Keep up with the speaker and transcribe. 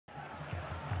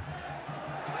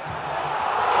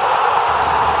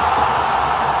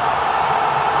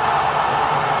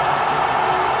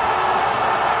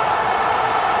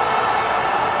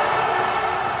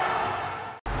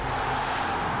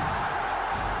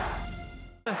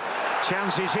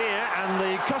Chances here, and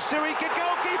the Costa Rica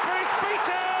goalkeeper is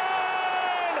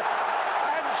beaten!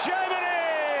 And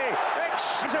Germany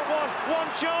is at one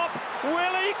chop,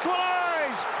 will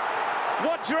equalise!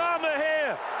 What drama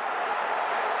here!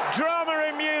 Drama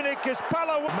in Munich as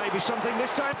Palo... Maybe something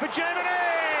this time for Germany!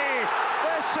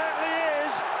 There certainly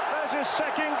is! There's a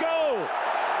second goal!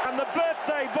 And the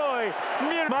birthday boy,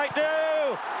 Munich might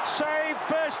do! Save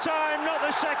first time, not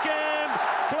the second!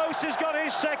 Klose has got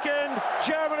his second,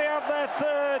 Germany have their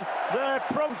third, they're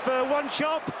prompt for one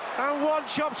chop, and one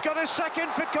chop's got a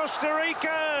second for Costa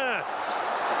Rica!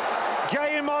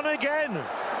 Game on again!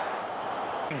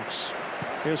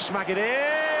 He'll smack it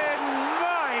in,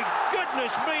 my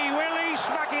goodness me, will he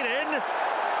smack it in?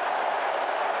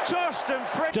 Tossed and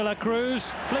Fred. De la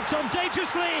Cruz flicked on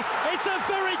dangerously, it's a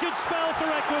very good spell for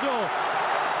Ecuador.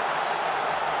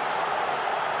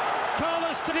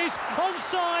 Carlos Tadis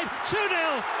onside,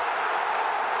 2-0.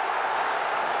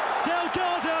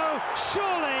 Delgado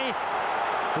surely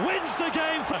wins the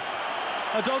game. For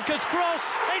Adonka's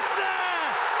cross, it's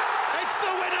there! It's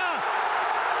the winner!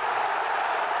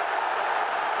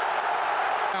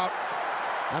 Out.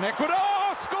 And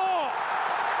Ecuador score!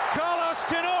 Carlos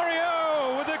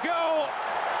Tenorio with a goal.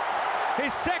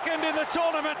 His second in the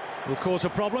tournament. Will cause a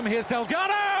problem. Here's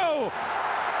Delgado!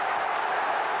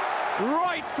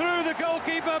 Right through the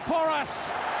goalkeeper,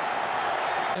 Porras.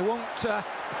 They won't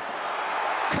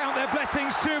count their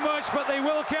blessings too much, but they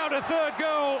will count a third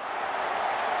goal.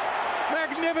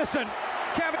 Magnificent.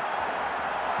 First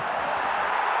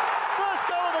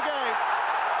goal of the game.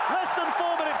 Less than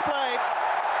 4 minutes played.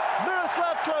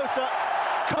 Miroslav Klose.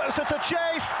 Klose to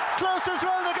chase. Klose's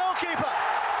round the goalkeeper.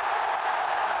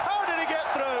 How did he get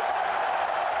through?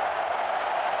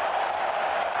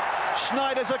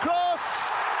 Schneider's across.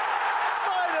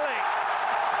 Finally.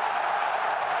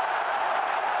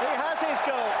 He has his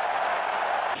goal.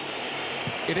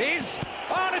 It is.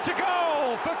 And it's a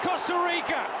goal for Costa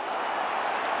Rica.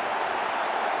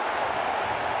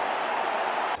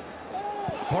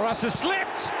 Porras has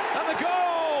slipped, and the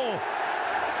goal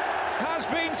has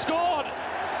been scored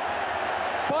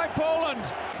by Poland.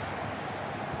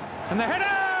 And the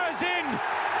header is in.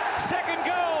 Second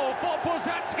goal for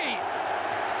Bozacki.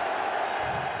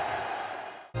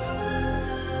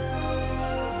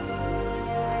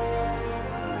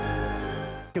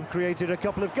 Created a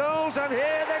couple of goals, and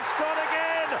here they've scored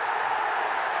again!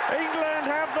 England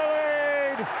have the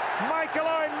lead! Michael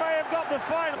Owen may have got the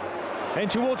final. In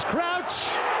towards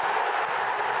Crouch.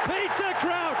 Peter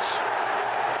Crouch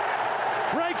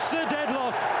breaks the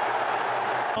deadlock.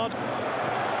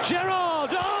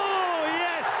 Gerrard, oh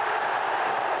yes!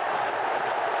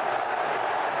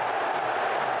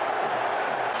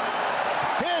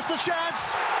 Here's the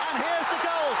chance, and here's the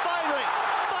goal.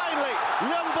 Finally,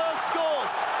 Ljungberg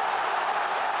scores.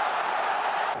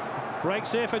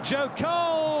 Breaks here for Joe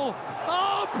Cole.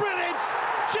 Oh, brilliant!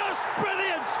 Just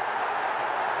brilliant!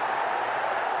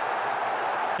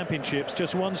 Championships,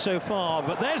 just one so far,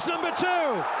 but there's number 2.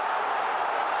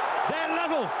 They're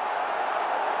level.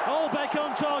 Olbeck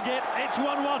on target. It's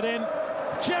 1-1 in.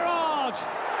 Gerrard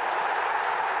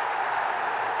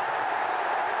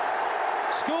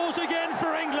scores again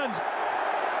for England.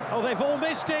 Oh, they've all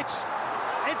missed it.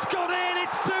 It's gone in.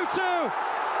 It's 2-2.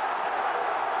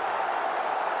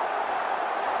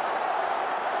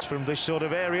 From this sort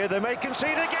of area, they may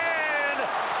concede again!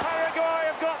 Paraguay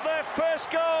have got their first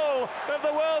goal of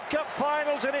the World Cup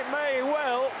finals, and it may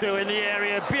well do in the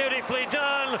area. Beautifully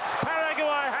done.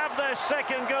 Paraguay have their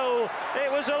second goal. It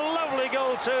was a lovely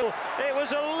goal too. It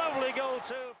was a lovely goal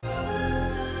too.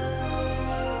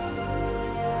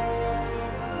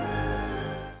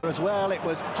 As well, it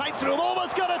was Heitzroom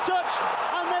almost got a touch,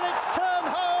 and then it's turned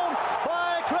home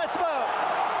by Crespo.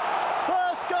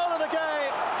 First goal of the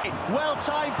game.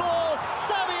 Well-timed ball,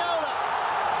 Saviola.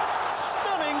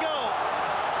 Stunning goal.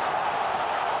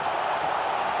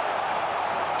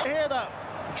 Here though,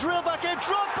 drill back in,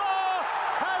 Drogba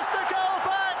has the goal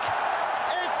back.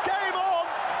 It's game on.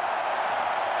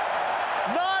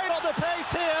 9 on the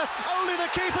pace here, only the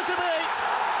keeper to beat.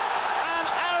 And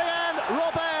Arjen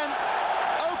Robben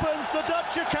opens the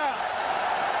Dutch accounts.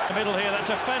 The middle here,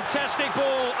 that's a fantastic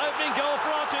ball. Opening goal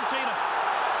for Argentina.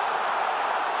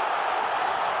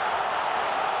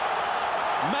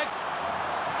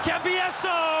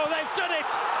 Cambiasso, they've done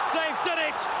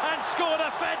it, and scored a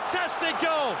fantastic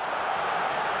goal.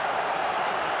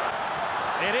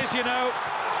 It is, you know.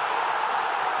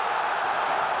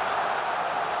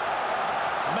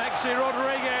 Maxi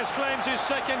Rodriguez claims his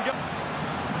second goal.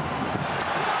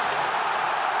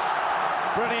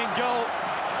 Brilliant goal,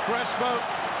 Crespo.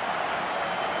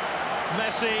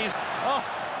 Messi's.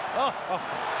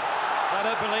 I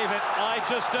don't believe it. I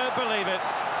just don't believe it.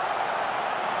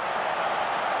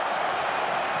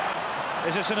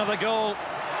 Is this another goal?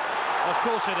 Of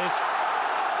course it is.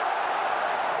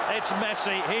 It's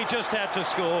Messi. He just had to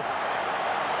score.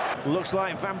 Looks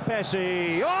like Van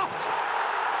Persie. Oh!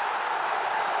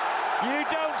 You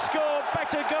don't score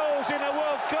better goals in a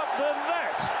World Cup than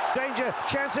that. Danger,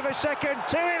 chance of a second.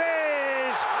 Two it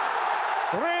is!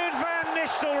 Ruud van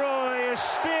Nistelrooy has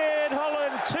steered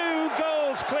Holland 2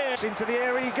 goals clear. Into the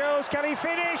area he goes. Can he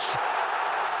finish?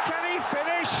 Can he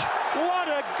finish? What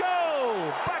a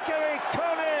goal! Bakary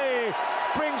Kone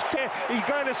brings. He's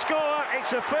going to score.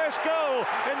 It's the first goal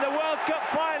in the World Cup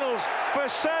finals for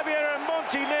Serbia and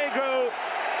Montenegro.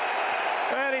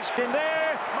 And it's been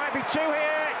there. Might be 2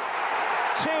 here.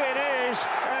 2 it is.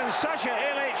 And Sasha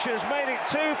Ilic has made it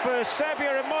 2 for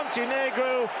Serbia and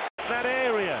Montenegro. That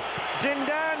area.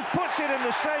 Dindan puts it in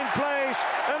the same place.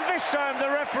 And this time the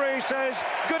referee says,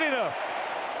 good enough.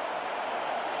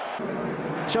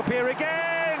 It's up here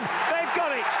again. They've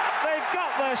got it. They've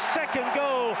got their second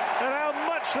goal, and how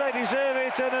much they deserve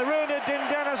it. And Aruna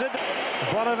Dindan has a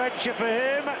Bonaventure for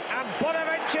him, and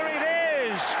Bonaventure it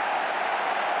is.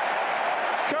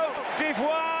 Côte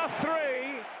d'Ivoire 3.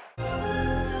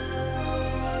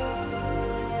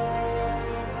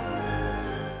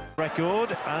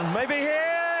 Record, and maybe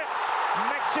here,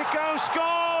 Mexico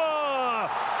score.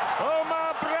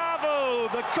 Omar Bravo,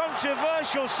 the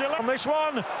controversial select on this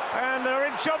one, and they're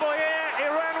in trouble here.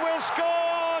 Iran will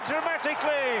score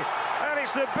dramatically, and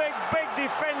it's the big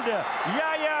defender,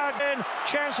 Yaya. Then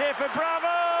chance here for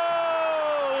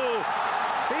Bravo.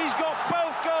 He's got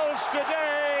both goals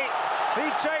today. He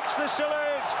takes the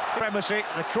salute. Premisi,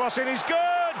 the crossing is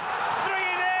good. 3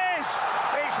 it is.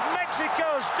 It's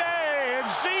Mexico's day, and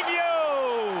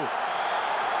Zinho.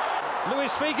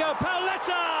 Luis Figo,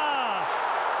 Pauletta.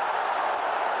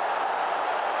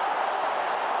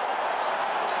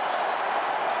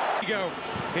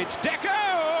 It's Deco!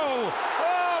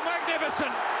 Oh,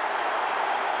 magnificent!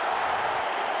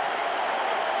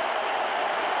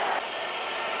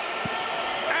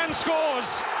 And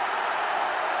scores!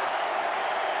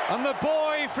 And the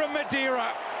boy from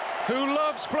Madeira, who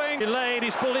loves playing... Delayed,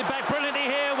 he's pulled it back brilliantly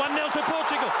here, 1-0 to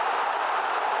Portugal.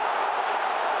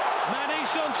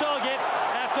 Manish on target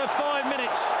after 5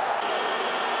 minutes.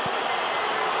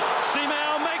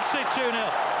 Simao makes it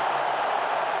 2-0.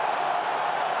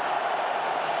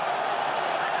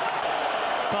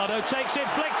 Pardo takes it,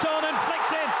 flicked on and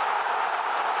flicked in.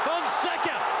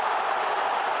 Fonseca.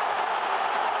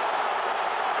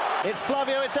 It's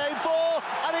Flavio it's aimed for,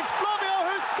 and it's Flavio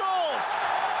who scores!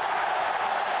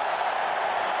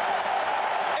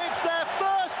 It's their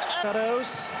first...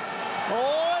 Shadows.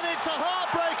 Oh, and it's a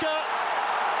heartbreaker.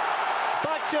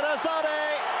 Back to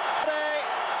Razade.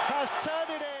 Has turned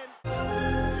it in.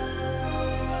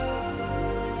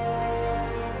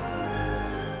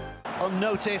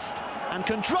 Unnoticed, and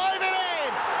can drive it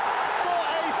in for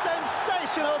a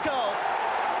sensational goal.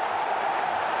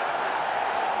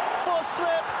 For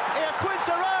slip,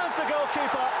 Iaquinta rounds the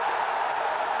goalkeeper.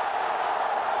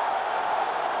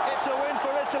 It's a win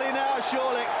for Italy now,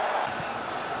 surely.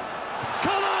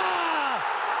 Kola!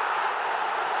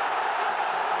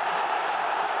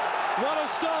 What a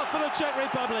start for the Czech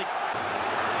Republic.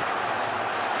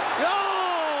 Oh!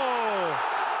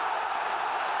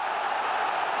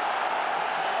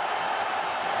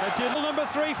 Number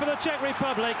 3 for the Czech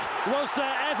Republic. Was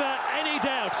there ever any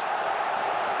doubt?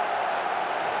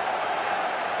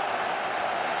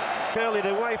 Curl it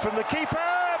away from the keeper.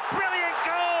 Brilliant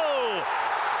goal!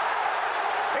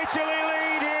 Italy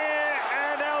lead here,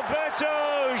 and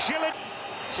Alberto Gillet.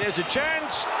 Here's a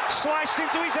chance, sliced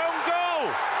into his own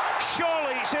goal.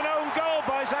 Surely it's an own goal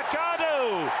by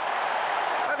Zaccardo.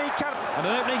 And he can. And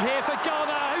an opening here for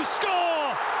Ghana, who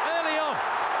score early on.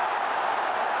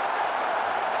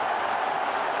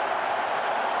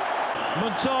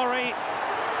 Montari.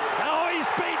 Oh, he's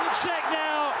beaten Czech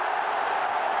now.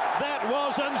 That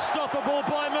was unstoppable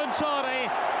by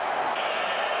Montari.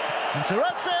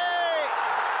 Materazzi!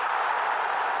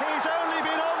 He's only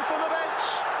been on from the bench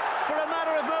for a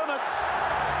matter of moments.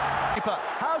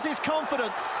 How's his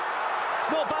confidence? It's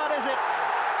not bad, is it?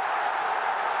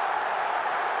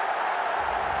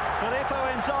 Filippo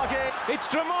Inzaghi. It's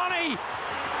Dramani!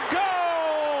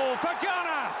 Goal for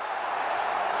Ghana!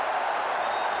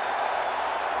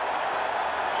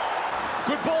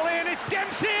 Good ball in, it's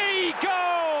Dempsey!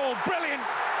 Goal! Brilliant!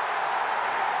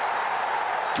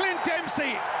 Clint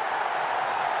Dempsey!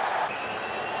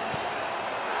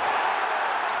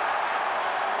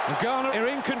 And Ghana are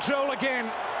in control again.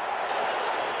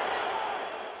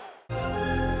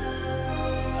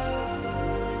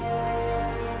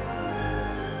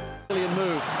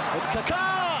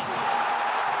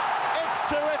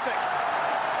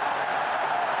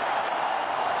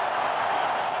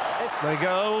 They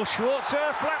go, Schwarzer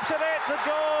flaps at it, the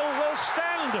goal will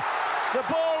stand. The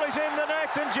ball is in the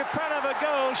net and Japan have a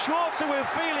goal. Schwarzer with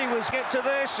feeling was get to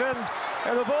this and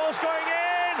the ball's going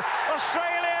in.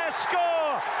 Australia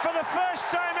score for the first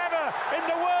time ever in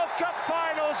the World Cup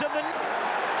finals. And the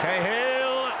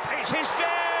Cahill, it's his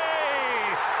day.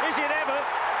 Is it ever?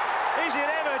 Is it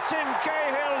ever Tim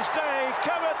Cahill's day?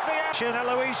 Cometh the action,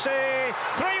 Aloisi.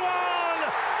 3-1,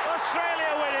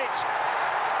 Australia win it.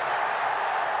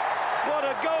 What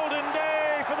a golden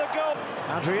day for the goal.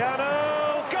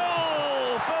 Adriano,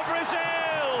 goal for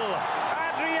Brazil.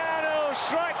 Adriano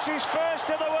strikes his first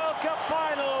of the World Cup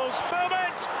finals.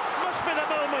 Moment, must be the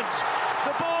moment.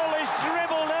 The ball is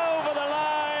dribbled over the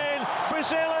line.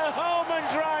 Brazil are home and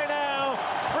dry now.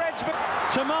 Fred's...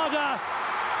 Tamada,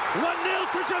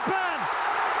 1-0 to Japan.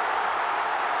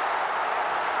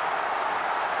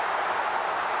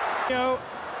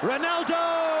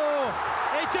 Ronaldo!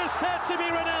 It just had to be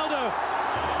Ronaldo.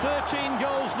 13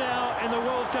 goals now in the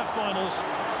World Cup finals.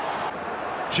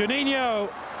 Juninho.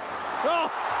 Oh!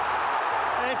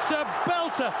 It's a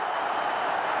belter.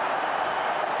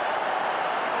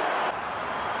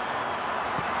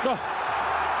 Oh.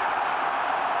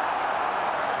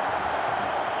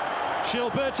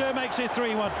 Gilberto makes it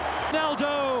 3-1.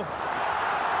 Ronaldo.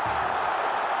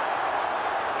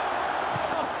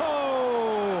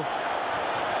 Oh.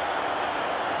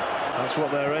 That's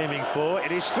what they're aiming for.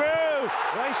 It is through.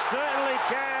 They certainly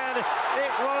can.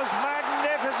 It was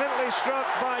magnificently struck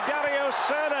by Dario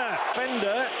Serna.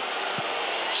 Fender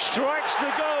strikes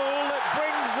the goal that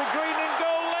brings the green and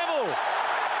goal level.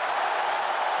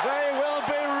 They will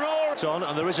be roaring on,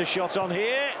 and there is a shot on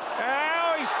here.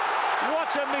 Oh,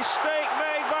 what a mistake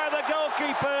made by the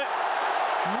goalkeeper,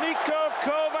 Niko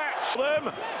Kovac.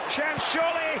 Them chance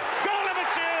surely. Goal number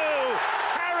 2.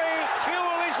 Harry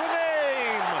Kewell is the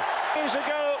name. Years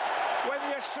ago, when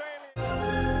the Australian.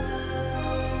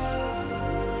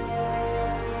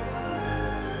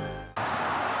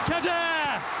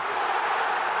 Kader!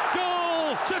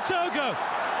 Goal to Togo.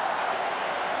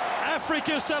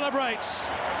 Africa celebrates.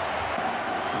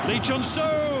 Lee Chun-soo,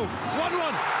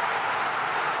 1-1.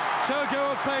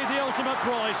 Togo have paid the ultimate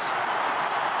price.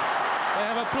 They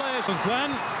have a player,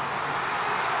 Kwan.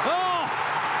 Oh!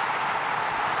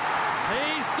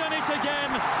 He's done it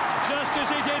again, just as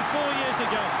he did 4 years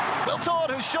ago. Wiltord,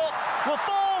 whose shot will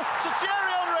fall to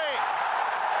Thierry Henry.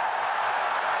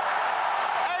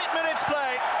 8 minutes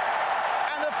play,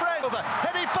 and the French over,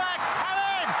 heading back and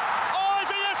in. Oh, is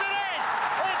it? Yes, it is.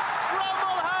 It's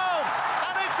scrambled home,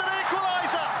 and it's an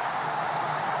equaliser.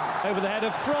 Over the head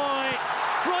of Fry.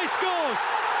 Fry scores.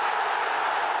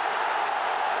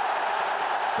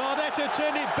 Barnetta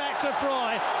turned it back to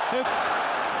Fry.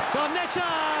 Barnetta!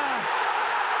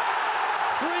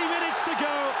 3 minutes to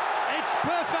go. It's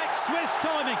perfect Swiss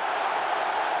timing.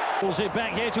 Pulls it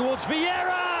back here towards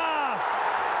Vieira.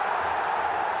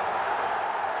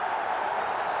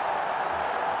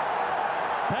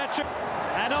 Patrick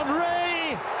and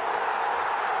Henry.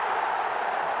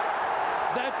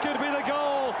 That could be the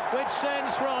goal which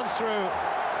sends France through.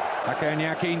 Hakan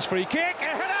Yakin's free kick. A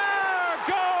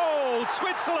header! Goal!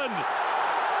 Switzerland!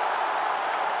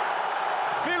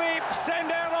 Philippe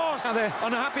Senderos. Now they're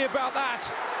unhappy about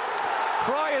that.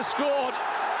 Fry has scored.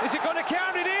 Is it going to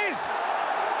count? It is!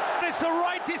 It's the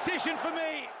right decision for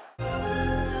me.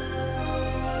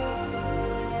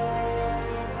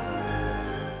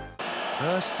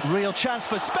 First real chance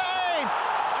for Spain,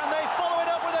 and they follow it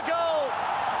up with a goal.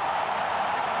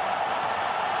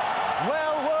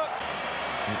 Well worked.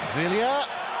 It's Villa.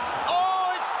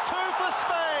 Oh, it's 2 for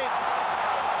Spain.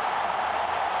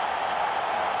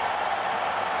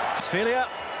 It's Villa.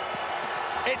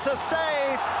 It's a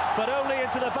save, but only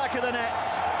into the back of the net.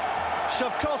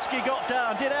 Shavkovsky got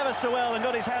down, did ever so well, and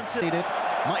got his hand to...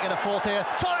 Might get a fourth here.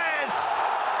 Torres!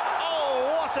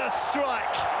 Oh, what a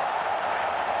strike!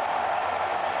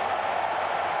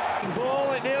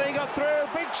 Ball, it nearly got through.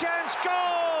 Big chance,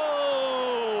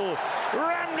 goal!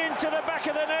 Rammed into the back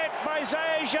of the net by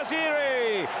Zaire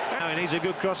Jaziri. Now he needs a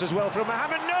good cross as well from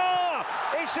Mohamed Noor.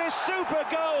 It's a super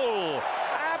goal.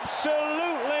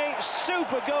 Absolutely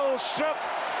super goal struck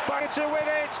by to win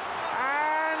it.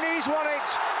 And he's won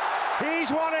it.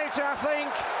 He's won it, I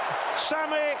think.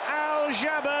 Sami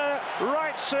Al-Jaber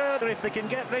writes if they can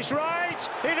get this right.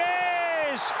 It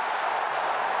is!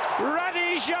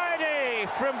 Radi Jaidi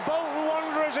from Bolton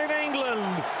Wanderers in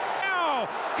England. Now,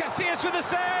 Casillas with a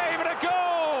save and a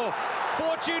goal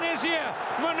for Tunisia.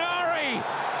 Monari.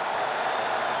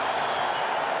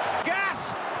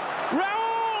 Gas.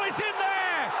 Raul is in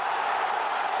there.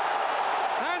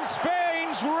 And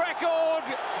Spain World's record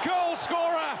goal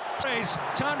scorer.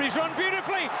 Tandri's run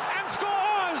beautifully and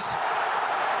scores!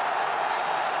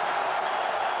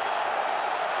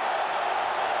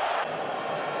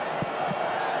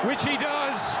 Which he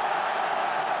does.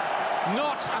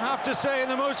 Not, I have to say, in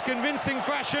the most convincing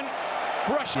fashion.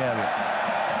 Brush.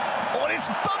 Oh, it's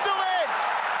bundled in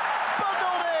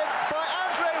by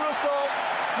Andre Russell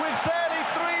with barely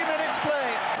 3 minutes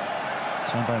played.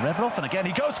 Turned by Rebrov, and again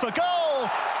he goes for goal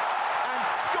and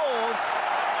scores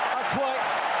a quite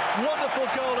wonderful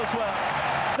goal as well.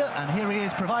 And here he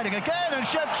is providing again, and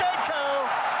Shevchenko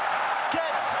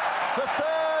gets the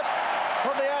third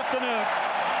of the afternoon.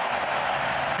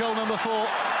 Goal number 4.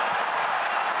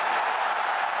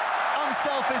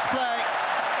 Unselfish play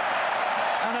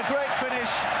and a great finish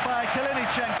by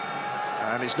Kalinichenko.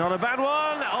 And it's not a bad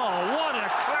one. Oh, what a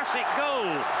classic goal.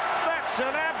 That's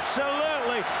an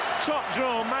absolutely top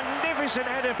draw, magnificent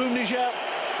header from Nigel.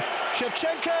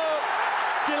 Shevchenko,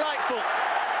 delightful.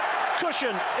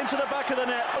 Cushion into the back of the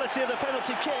net. Quality of the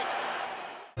penalty kick.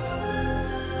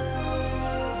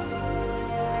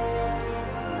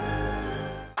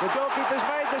 The goalkeeper's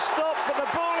made the stop, but the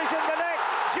ball is in the net.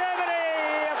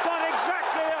 Germany have got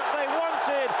exactly what they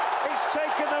wanted. It's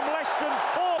taken them less than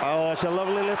 4. Oh, it's a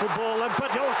lovely little ball, and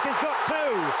Podolski's got 2.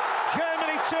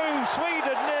 Germany 2,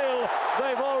 Sweden 0.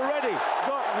 They've already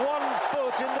got 1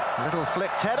 foot in the... Little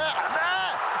flicked header, and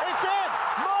there! It's in!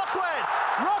 Marquez!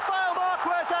 Rafael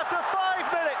Marquez after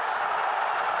 5 minutes!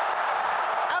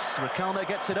 Riquelme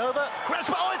gets it over.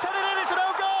 Crespo, oh, it's headed in, it's an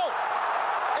own goal!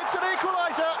 It's an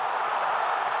equaliser!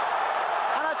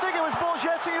 I think it was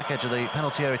Borgetti. Edge of the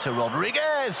penalty area to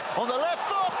Rodriguez on the left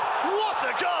foot. What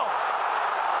a goal!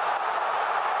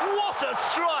 What a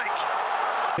strike!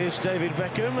 Here's David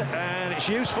Beckham, and it's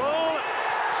useful.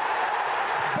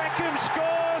 Beckham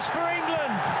scores for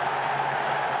England.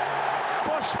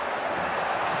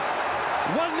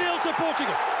 1-0 to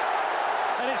Portugal.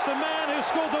 And it's the man who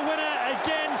scored the winner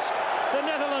against the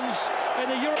Netherlands in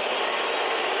the Euro.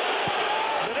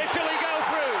 Did Italy go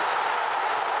through?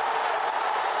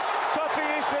 Totti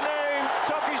is the name.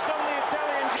 Totti's done the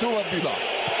Italian. Zuber-Bühler.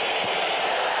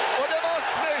 Und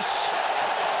macht's nicht.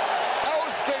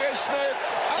 Ausgerechnet.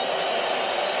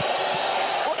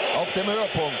 Auf dem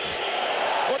Höhepunkt.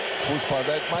 Und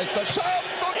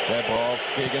Fußball-Weltmeisterschaft. Und Rebrov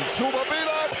gegen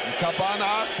Zuber-Bühler.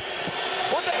 Cabanas.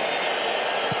 Und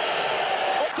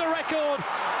it's a record.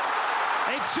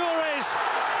 It sure is.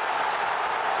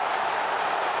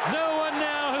 No one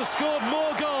now has scored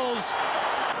more goals.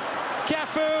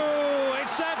 Cafu,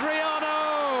 it's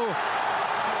Adriano.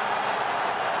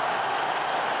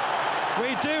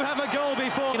 We do have a goal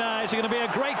before. It's going to be a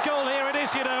great goal here. It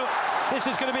is, This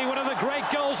is going to be one of the great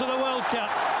goals of the World Cup.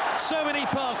 So many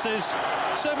passes,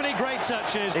 so many great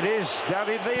touches. It is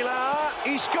David Villa.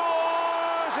 He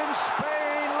scores and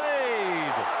Spain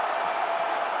lead.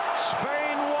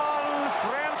 Spain 1,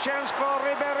 France chance for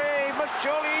Ribéry, but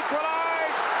surely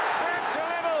equalise. France a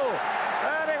level.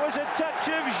 And it was a touch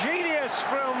of genius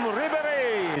from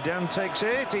Ribéry. Zidane takes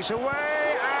it, it's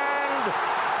away, and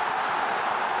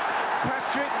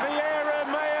Patrick Vieira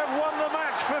may have won the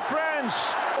match for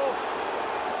France.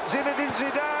 Zinedine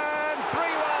Zidane,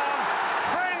 3-1.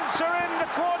 France are in the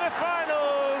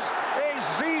quarter-finals. It's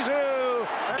Zizou.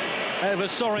 Over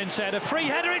Sorin's head, a free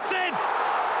header, it's in!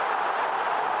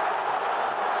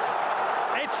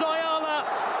 It's Ayala,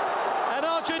 and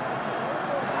Argent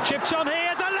chipped on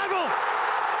here, the level!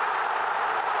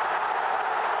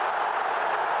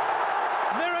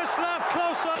 Miroslav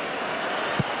Klose.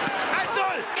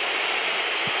 1-0.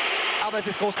 Aber es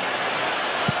ist groß.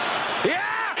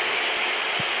 Ja!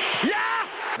 Ja!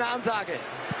 Eine Ansage.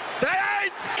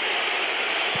 3-1.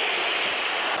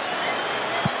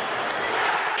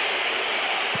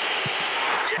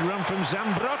 Run from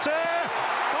Zambrotta.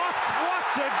 Oh,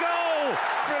 what a goal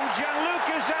from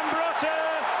Gianluca Zambrotta.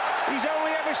 He's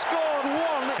only ever scored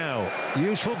 1. Now,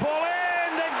 useful ball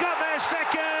in. They've got their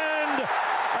second.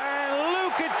 And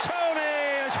Luca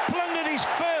Toni has plundered his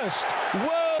first.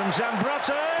 From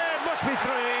Zambrotta. It must be 3.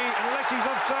 Unless he's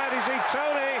offside, is he?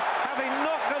 Toni, having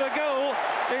not got a goal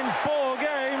in 4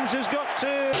 games, has got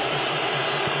 2.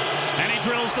 And he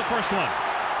drills the first one.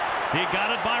 He got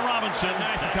it by Robinson.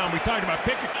 Nice to come. We talked about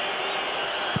picking.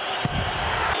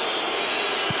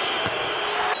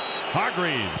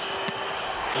 Hargreaves.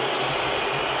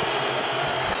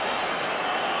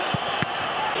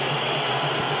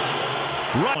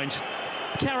 Right.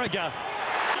 Carragher.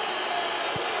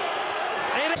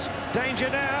 Danger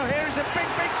now. Here's a big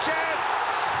chance.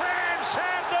 France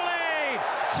have the lead.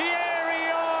 Thierry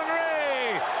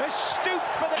Henry has stooped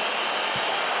for the...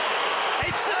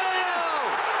 It's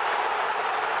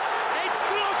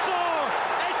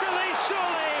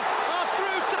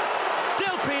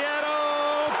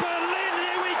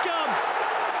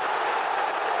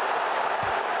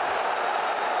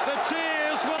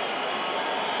tears. And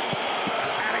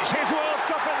it's his World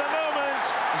Cup at the moment.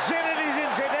 Zinedine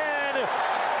Zidane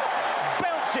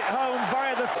belts it home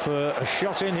via the... For a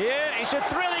shot in here, it's a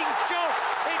thrilling shot.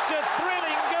 It's a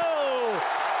thrilling goal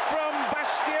from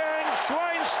Bastian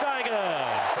Schweinsteiger.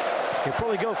 He'll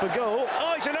probably go for goal.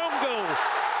 Oh, it's an own goal.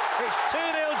 It's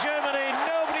 2-0 Germany.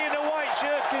 Nobody in a white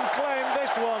shirt can claim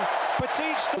this one.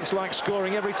 Petit looks like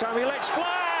scoring every time he lets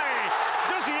fly.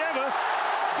 Does he ever?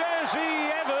 Does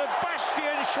he ever?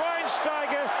 Bastian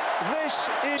Schweinsteiger. This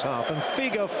is half, and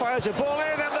Figo fires a ball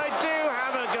in, and they do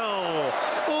have a goal.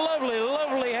 Lovely,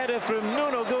 lovely header from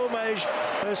Nuno Gomes.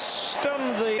 Has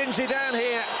stunned the Zidane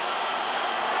here.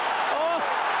 Oh,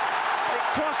 it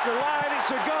crossed the line.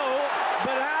 It's a goal,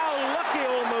 but how lucky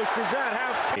almost is that? How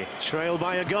trailed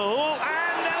by a goal.